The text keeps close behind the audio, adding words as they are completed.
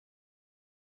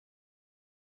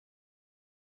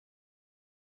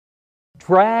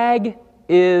Drag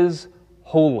is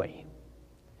holy.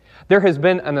 There has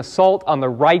been an assault on the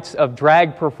rights of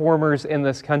drag performers in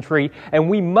this country, and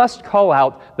we must call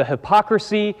out the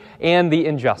hypocrisy and the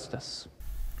injustice.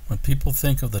 When people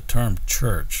think of the term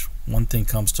church, one thing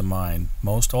comes to mind.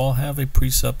 Most all have a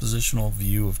presuppositional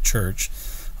view of church,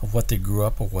 of what they grew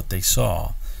up or what they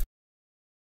saw.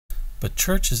 But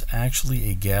church is actually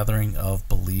a gathering of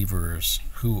believers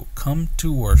who come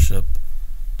to worship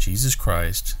Jesus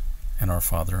Christ and our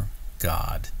Father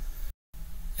God.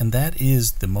 And that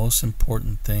is the most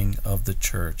important thing of the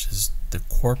church, is the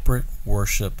corporate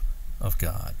worship of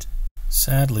God.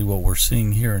 Sadly, what we're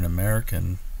seeing here in America,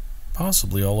 and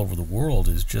possibly all over the world,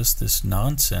 is just this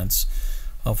nonsense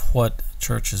of what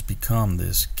church has become,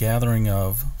 this gathering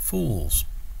of fools.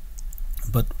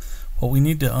 But what we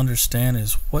need to understand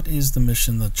is, what is the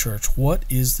mission of the church? What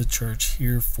is the church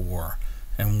here for?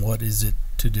 And what is it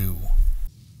to do?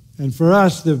 And for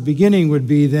us, the beginning would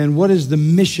be then, what is the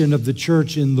mission of the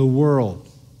church in the world?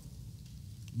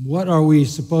 What are we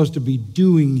supposed to be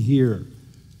doing here?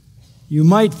 You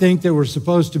might think that we're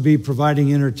supposed to be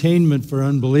providing entertainment for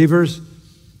unbelievers.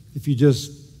 If you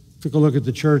just took a look at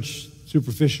the church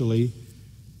superficially,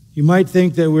 you might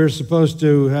think that we're supposed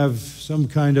to have some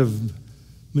kind of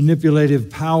manipulative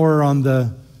power on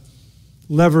the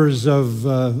levers of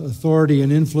authority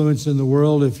and influence in the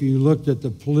world if you looked at the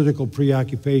political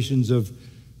preoccupations of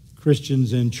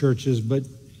Christians and churches, but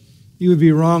you would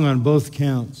be wrong on both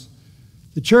counts.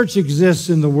 The church exists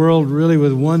in the world really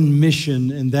with one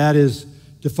mission, and that is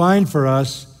defined for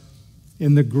us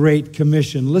in the Great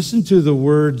Commission. Listen to the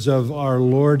words of our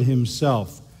Lord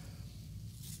himself.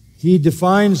 He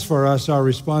defines for us our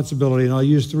responsibility, and I'll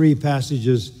use three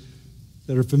passages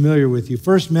that are familiar with you.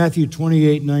 First, Matthew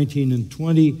 28:19 and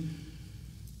 20.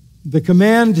 The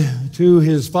command to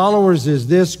his followers is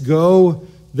this: go,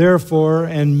 therefore,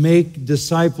 and make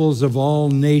disciples of all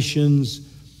nations,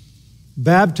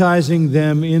 baptizing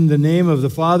them in the name of the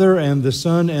Father and the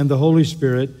Son and the Holy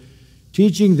Spirit,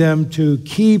 teaching them to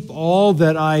keep all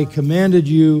that I commanded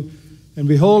you, and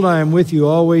behold, I am with you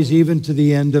always, even to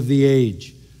the end of the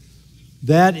age.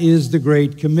 That is the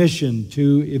Great Commission,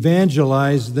 to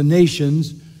evangelize the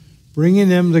nations, bringing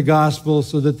them the gospel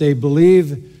so that they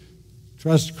believe,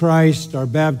 trust Christ, are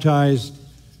baptized,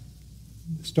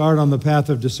 start on the path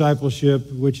of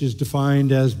discipleship, which is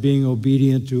defined as being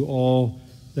obedient to all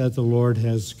that the Lord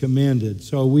has commanded.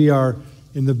 So we are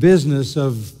in the business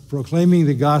of proclaiming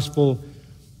the gospel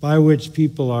by which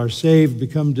people are saved,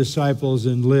 become disciples,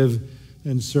 and live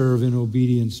and serve in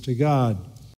obedience to God.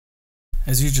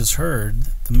 As you just heard,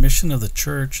 the mission of the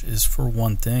church is for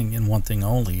one thing, and one thing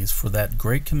only, is for that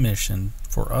Great Commission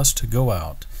for us to go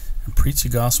out and preach the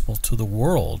gospel to the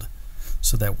world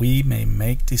so that we may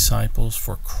make disciples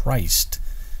for Christ.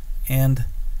 And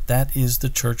that is the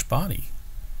church body.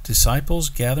 Disciples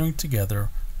gathering together,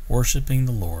 worshiping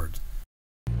the Lord.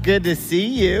 Good to see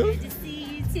you. Good to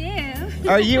see you too.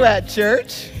 Are you at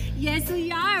church? Yes,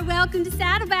 we are. Welcome to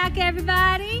Saddleback,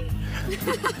 everybody.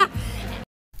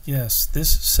 Yes,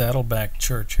 this is Saddleback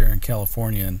Church here in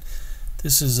California, and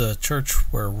this is a church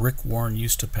where Rick Warren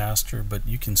used to pastor, but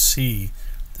you can see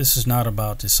this is not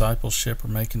about discipleship or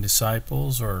making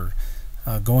disciples or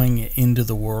going into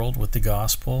the world with the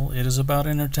gospel. It is about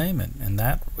entertainment, and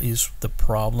that is the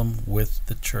problem with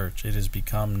the church. It has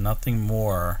become nothing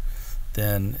more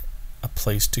than a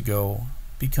place to go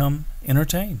become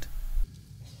entertained.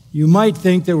 You might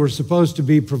think that we're supposed to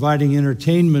be providing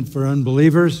entertainment for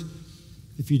unbelievers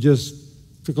if you just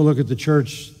took a look at the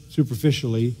church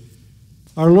superficially.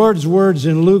 Our Lord's words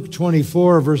in Luke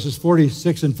 24, verses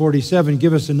 46 and 47,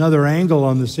 give us another angle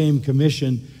on the same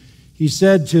commission. He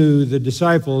said to the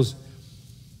disciples,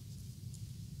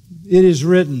 "It is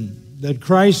written that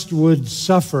Christ would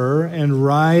suffer and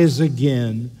rise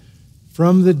again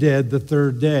from the dead the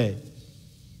third day,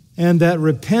 and that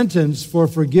repentance for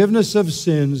forgiveness of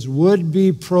sins would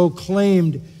be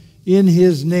proclaimed in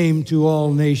his name to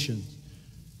all nations."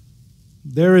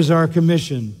 There is our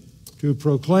commission, to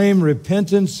proclaim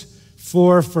repentance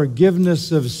for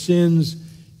forgiveness of sins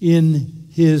in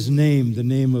his name, the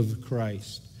name of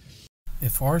Christ.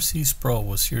 If R.C. Sproul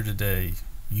was here today,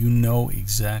 you know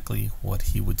exactly what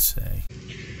he would say.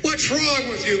 What's wrong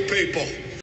with you people?